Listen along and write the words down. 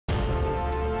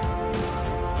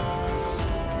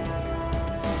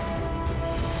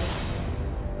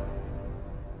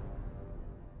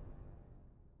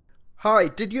Hi,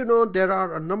 did you know there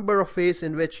are a number of ways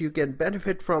in which you can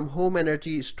benefit from home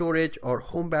energy storage or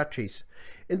home batteries?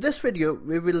 In this video,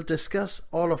 we will discuss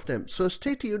all of them. So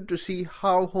stay tuned to see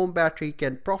how home battery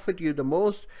can profit you the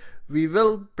most. We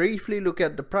will briefly look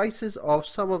at the prices of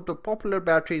some of the popular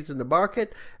batteries in the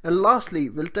market. And lastly,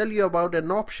 we'll tell you about an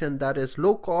option that is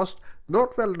low cost,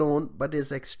 not well known, but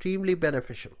is extremely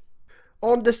beneficial.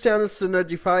 On this channel,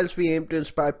 Synergy Files, we aim to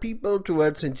inspire people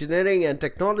towards engineering and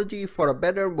technology for a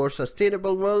better, more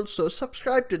sustainable world. So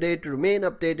subscribe today to remain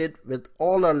updated with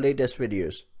all our latest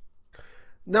videos.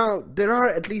 Now, there are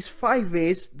at least 5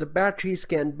 ways the batteries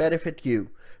can benefit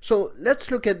you. So let's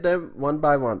look at them one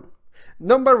by one.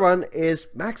 Number 1 is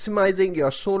maximizing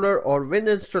your solar or wind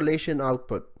installation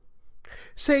output.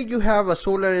 Say you have a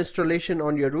solar installation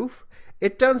on your roof.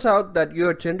 It turns out that you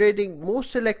are generating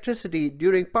most electricity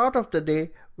during part of the day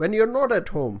when you're not at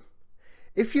home.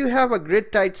 If you have a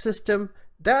grid-tied system,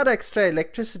 that extra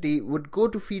electricity would go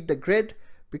to feed the grid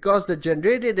because the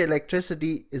generated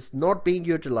electricity is not being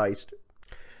utilized.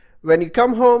 When you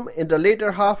come home in the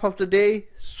later half of the day,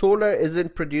 solar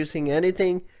isn't producing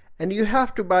anything and you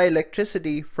have to buy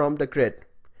electricity from the grid.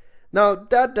 Now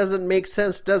that doesn't make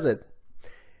sense, does it?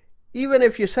 Even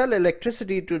if you sell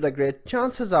electricity to the grid,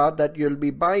 chances are that you'll be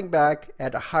buying back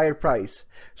at a higher price.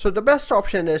 So the best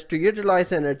option is to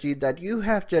utilize energy that you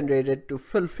have generated to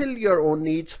fulfill your own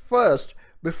needs first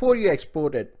before you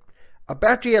export it. A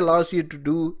battery allows you to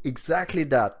do exactly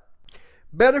that.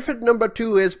 Benefit number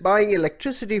 2 is buying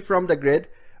electricity from the grid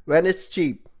when it's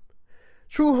cheap.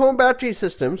 Through home battery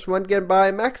systems, one can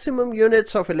buy maximum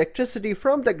units of electricity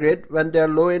from the grid when they're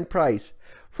low in price.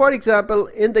 For example,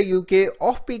 in the UK,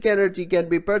 off-peak energy can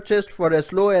be purchased for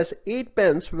as low as 8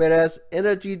 pence, whereas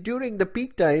energy during the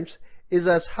peak times is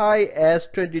as high as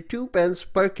 22 pence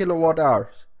per kilowatt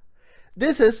hour.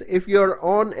 This is if you're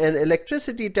on an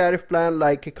electricity tariff plan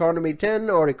like Economy 10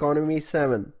 or Economy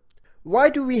 7. Why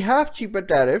do we have cheaper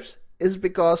tariffs? Is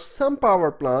because some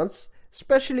power plants,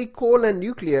 especially coal and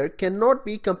nuclear, cannot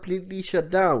be completely shut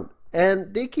down,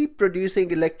 and they keep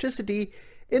producing electricity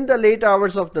in the late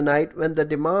hours of the night when the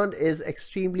demand is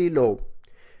extremely low.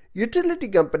 Utility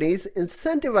companies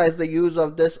incentivize the use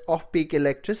of this off-peak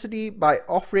electricity by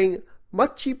offering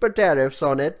much cheaper tariffs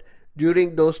on it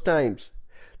during those times.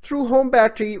 Through home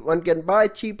battery, one can buy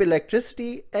cheap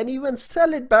electricity and even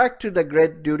sell it back to the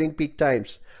grid during peak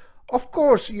times. Of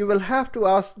course, you will have to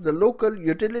ask the local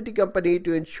utility company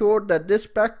to ensure that this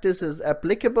practice is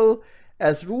applicable,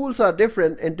 as rules are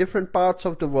different in different parts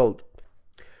of the world.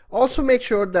 Also make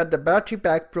sure that the battery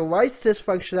pack provides this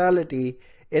functionality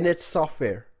in its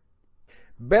software.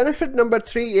 Benefit number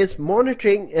 3 is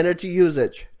monitoring energy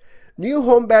usage. New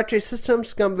home battery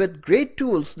systems come with great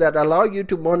tools that allow you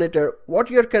to monitor what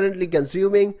you're currently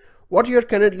consuming, what you're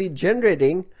currently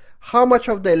generating, how much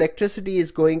of the electricity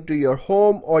is going to your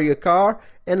home or your car,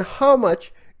 and how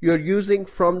much you're using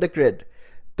from the grid.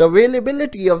 The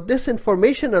availability of this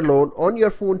information alone on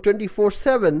your phone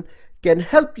 24/7 can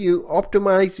help you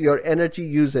optimize your energy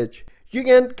usage. You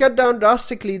can cut down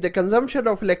drastically the consumption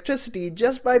of electricity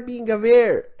just by being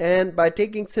aware and by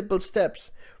taking simple steps.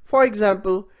 For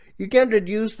example, you can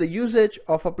reduce the usage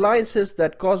of appliances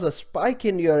that cause a spike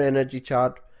in your energy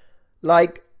chart,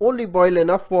 like only boil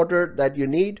enough water that you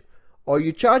need, or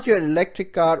you charge your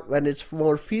electric car when it's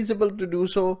more feasible to do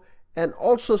so, and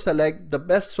also select the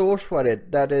best source for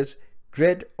it, that is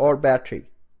grid or battery.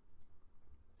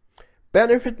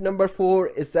 Benefit number 4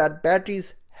 is that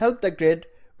batteries help the grid,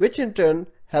 which in turn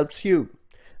helps you.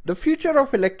 The future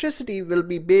of electricity will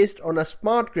be based on a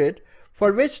smart grid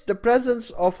for which the presence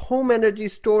of home energy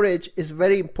storage is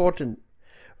very important.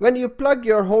 When you plug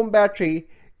your home battery,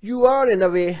 you are in a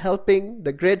way helping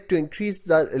the grid to increase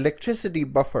the electricity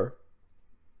buffer.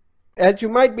 As you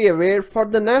might be aware, for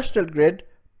the national grid,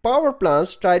 power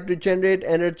plants try to generate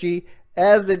energy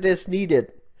as it is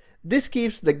needed. This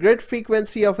keeps the grid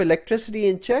frequency of electricity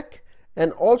in check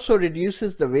and also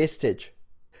reduces the wastage.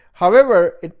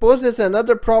 However, it poses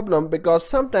another problem because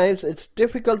sometimes it's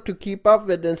difficult to keep up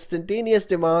with instantaneous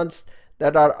demands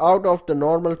that are out of the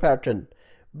normal pattern.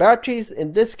 Batteries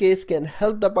in this case can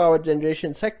help the power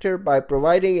generation sector by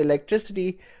providing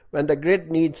electricity when the grid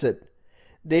needs it.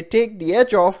 They take the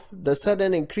edge off the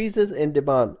sudden increases in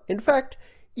demand. In fact,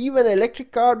 even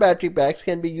electric car battery packs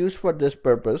can be used for this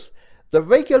purpose. The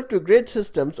vehicle-to-grid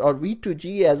systems, or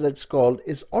V2G as it's called,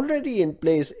 is already in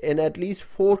place in at least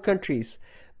 4 countries.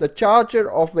 The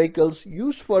charger of vehicles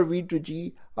used for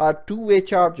V2G are two-way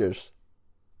chargers.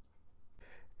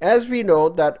 As we know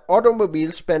that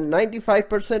automobiles spend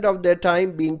 95% of their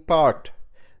time being parked.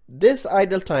 This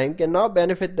idle time can now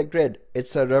benefit the grid.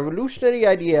 It's a revolutionary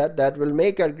idea that will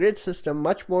make our grid system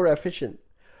much more efficient.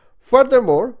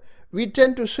 Furthermore, we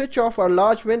tend to switch off our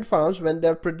large wind farms when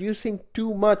they're producing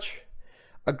too much.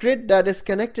 A grid that is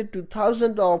connected to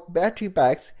thousands of battery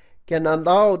packs can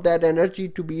allow that energy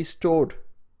to be stored.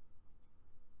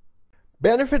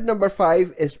 Benefit number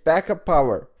 5 is backup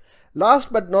power.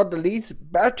 Last but not the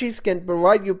least, batteries can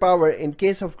provide you power in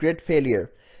case of grid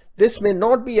failure. This may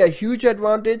not be a huge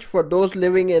advantage for those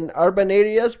living in urban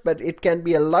areas, but it can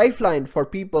be a lifeline for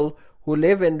people who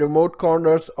live in remote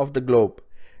corners of the globe.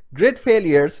 Grid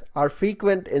failures are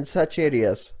frequent in such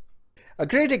areas. A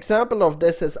great example of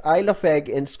this is Isle of Egg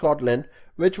in Scotland,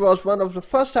 which was one of the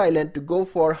first islands to go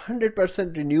for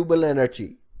 100% renewable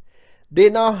energy. They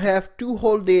now have 2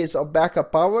 whole days of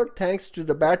backup power thanks to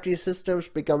the battery systems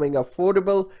becoming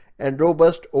affordable and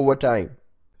robust over time.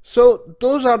 So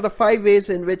those are the 5 ways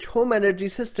in which home energy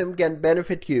system can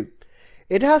benefit you.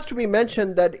 It has to be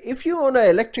mentioned that if you own an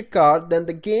electric car, then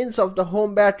the gains of the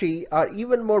home battery are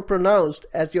even more pronounced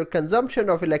as your consumption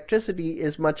of electricity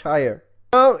is much higher.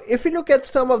 Now, if we look at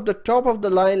some of the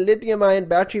top-of-the-line lithium-ion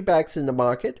battery packs in the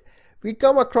market, we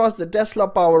come across the Tesla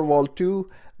Powerwall 2,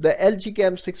 the LG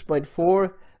Chem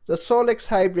 6.4, the Solix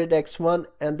Hybrid X1,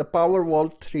 and the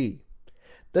Powerwall 3.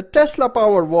 The Tesla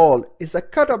Powerwall is a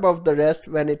cut above the rest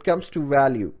when it comes to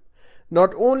value.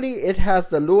 Not only it has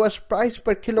the lowest price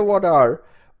per kilowatt hour,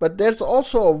 but there's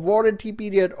also a warranty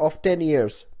period of 10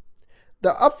 years.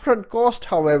 The upfront cost,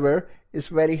 however, is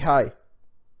very high.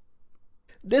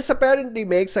 This apparently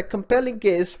makes a compelling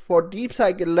case for deep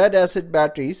cycle lead acid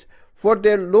batteries for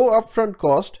their low upfront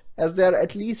cost, as they are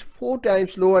at least 4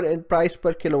 times lower in price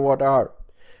per kilowatt hour.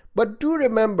 But do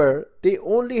remember, they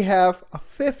only have a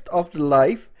fifth of the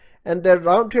life and their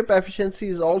round trip efficiency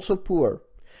is also poor.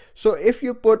 So if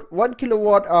you put 1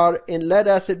 kilowatt hour in lead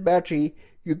acid battery,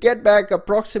 you get back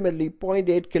approximately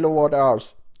 0.8 kilowatt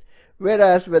hours.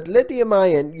 Whereas with lithium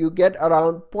ion, you get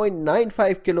around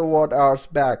 0.95 kilowatt hours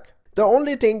back. The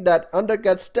only thing that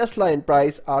undercuts Tesla in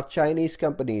price are Chinese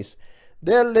companies.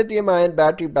 Their lithium-ion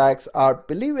battery packs are,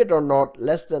 believe it or not,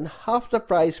 less than half the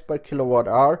price per kilowatt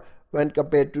hour when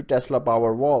compared to Tesla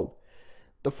Powerwall.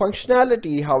 The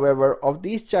functionality, however, of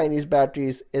these Chinese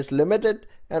batteries is limited,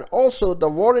 and also the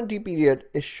warranty period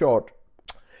is short.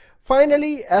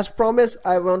 Finally, as promised,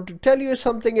 I want to tell you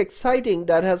something exciting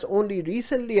that has only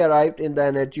recently arrived in the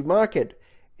energy market.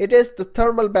 It is the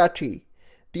thermal battery.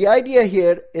 The idea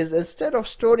here is instead of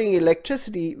storing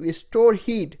electricity, we store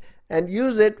heat and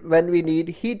use it when we need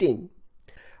heating.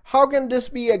 How can this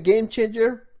be a game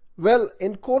changer? Well,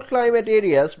 in cold climate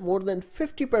areas, more than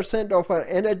 50% of our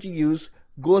energy use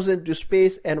goes into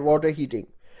space and water heating.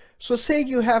 So say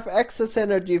you have excess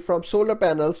energy from solar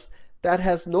panels that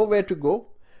has nowhere to go.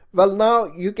 Well, now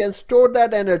you can store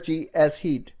that energy as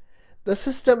heat. The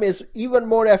system is even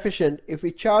more efficient if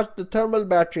we charge the thermal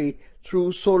battery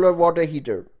through solar water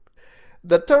heater.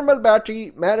 The thermal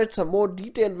battery merits a more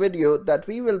detailed video that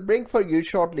we will bring for you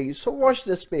shortly, so watch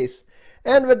this space.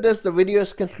 And with this, the video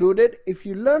is concluded. If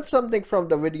you learned something from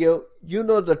the video, you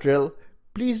know the drill.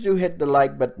 Please do hit the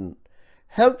like button.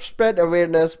 Help spread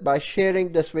awareness by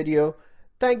sharing this video.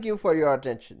 Thank you for your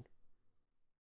attention.